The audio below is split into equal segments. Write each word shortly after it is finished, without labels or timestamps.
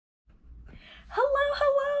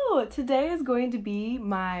Hello! Today is going to be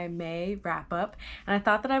my May wrap up, and I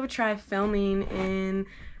thought that I would try filming in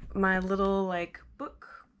my little book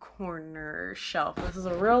corner shelf. This is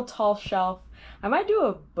a real tall shelf. I might do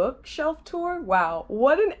a bookshelf tour. Wow,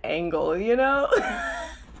 what an angle, you know?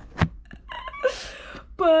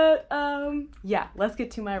 But yeah, let's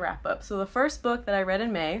get to my wrap up. So the first book that I read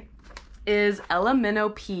in May is Ella Minnow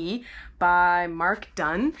P by Mark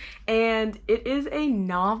Dunn, and it is a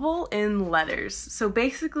novel in letters. So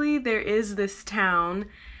basically there is this town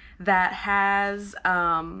that has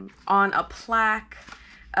on a plaque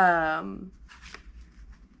the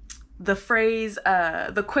phrase,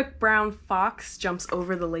 the quick brown fox jumps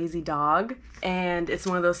over the lazy dog, and it's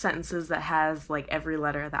one of those sentences that has like every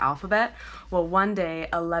letter of the alphabet. Well, one day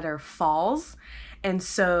a letter falls, and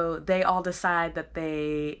so they all decide that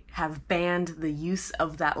they have banned the use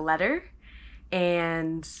of that letter.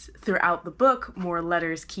 And throughout the book, more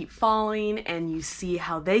letters keep falling, and you see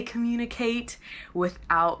how they communicate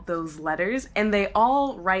without those letters, and they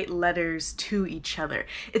all write letters to each other.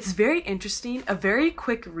 It's very interesting, a very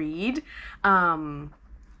quick read, and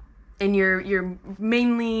you're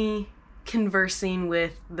mainly conversing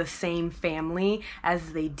with the same family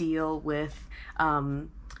as they deal with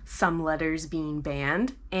some letters being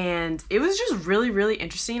banned, and it was just really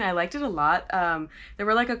interesting. I liked it a lot. There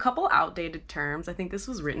were like a couple outdated terms. I think this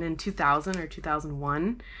was written in 2000 or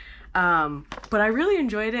 2001, but I really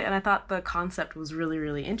enjoyed it, and I thought the concept was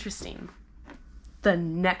really interesting. The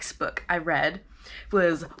next book I read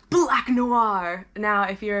was Black Noir. Now,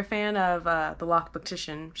 if you're a fan of The Locked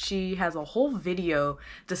Booktician, she has a whole video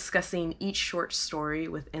discussing each short story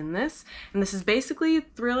within this. And this is basically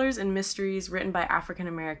thrillers and mysteries written by African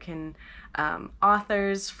American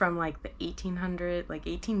authors from like the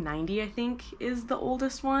 1890, I think, is the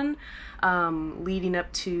oldest one, leading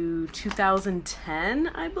up to 2010,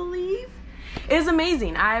 I believe. It is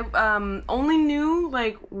amazing. I only knew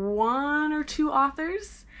like one or two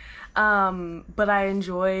authors, but I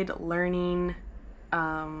enjoyed learning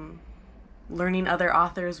other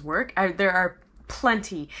authors' work. There are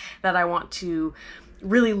plenty that I want to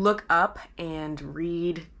really look up and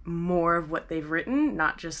read more of what they've written,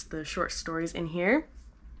 not just the short stories in here.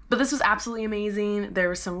 But this was absolutely amazing. There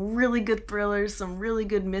were some really good thrillers, some really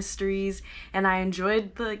good mysteries, and I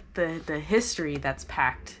enjoyed the history that's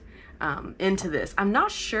packed into this. I'm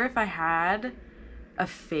not sure if I had a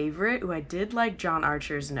favorite. Ooh, I did like John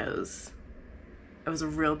Archer's Nose. I was a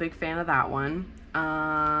real big fan of that one.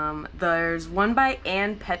 There's one by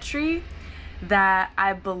Ann Petrie that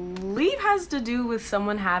I believe has to do with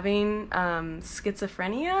someone having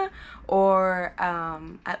schizophrenia, or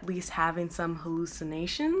at least having some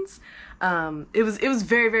hallucinations. It was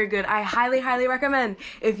very good. I highly recommend,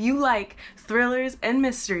 if you like thrillers and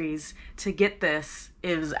mysteries, to get this.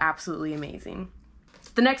 It was absolutely amazing.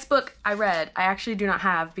 The next book I read, I actually do not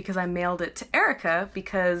have because I mailed it to Erica,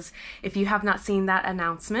 because if you have not seen that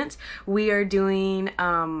announcement, we are doing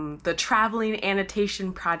the Traveling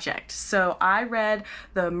Annotation Project. So I read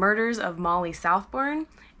The Murders of Molly Southbourne,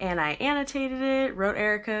 and I annotated it, wrote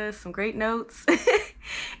Erica some great notes,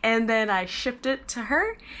 and then I shipped it to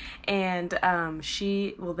her, and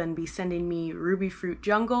she will then be sending me Ruby Fruit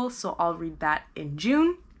Jungle, so I'll read that in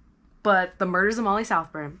June. But The Murders of Molly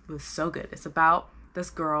Southbourne was so good. It's about this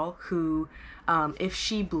girl who, if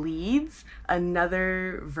she bleeds,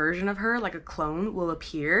 another version of her, like a clone, will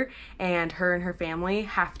appear, and her family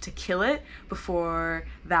have to kill it before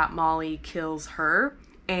that Molly kills her.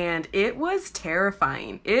 And it was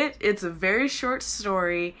terrifying. It's a very short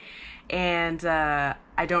story, and I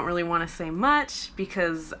don't really want to say much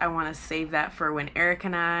because I want to save that for when Erica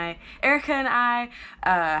and I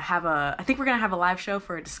have I think we're gonna have a live show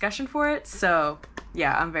for a discussion for it. So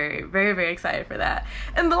yeah, I'm very excited for that.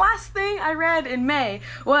 And the last thing I read in May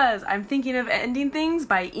was I'm Thinking of Ending Things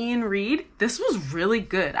by Ian Reid. This was really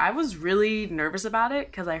good. I was really nervous about it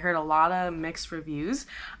because I heard a lot of mixed reviews.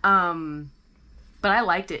 But I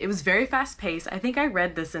liked it. It was very fast paced. I think I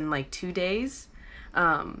read this in like 2 days.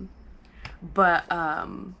 But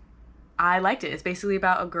I liked it. It's basically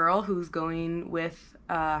about a girl who's going with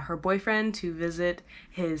her boyfriend to visit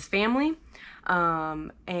his family.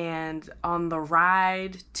 And on the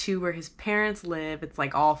ride to where his parents live, it's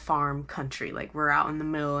like all farm country. Like, we're out in the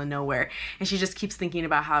middle of nowhere. And she just keeps thinking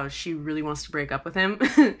about how she really wants to break up with him.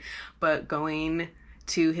 But going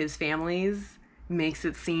to his family's makes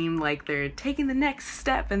it seem like they're taking the next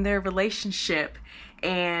step in their relationship,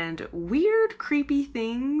 and weird, creepy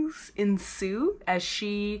things ensue as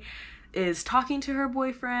she is talking to her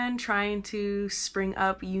boyfriend, trying to spring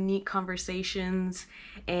up unique conversations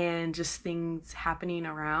and just things happening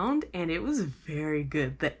around. And it was very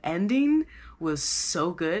good. The ending was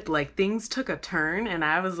so good. Like, things took a turn and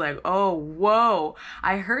I was like, oh, whoa.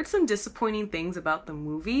 I heard some disappointing things about the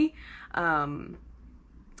movie. And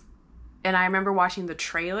I remember watching the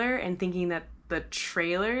trailer and thinking that the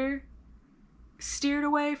trailer steered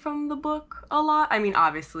away from the book a lot. I mean,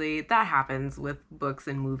 obviously that happens with books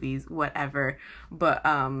and movies, whatever. But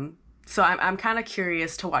so I'm kind of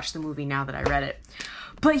curious to watch the movie now that I read it.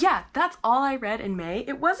 But yeah, that's all I read in May.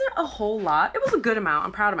 It wasn't a whole lot. It was a good amount.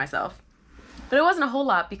 I'm proud of myself. But it wasn't a whole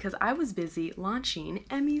lot because I was busy launching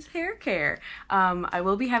Emmy's Hair Care. I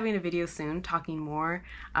will be having a video soon talking more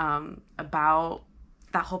about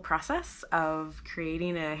that whole process of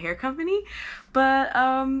creating a hair company. But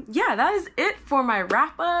yeah, that is it for my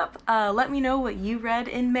wrap up. Let me know what you read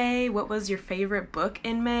in May. What was your favorite book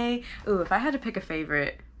in May? Ooh, if I had to pick a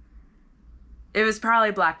favorite, it was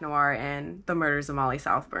probably Black Noir and The Murders of Molly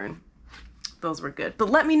Southburn. Those were good. But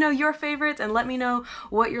let me know your favorites and let me know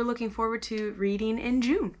what you're looking forward to reading in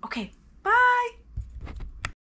June. Okay,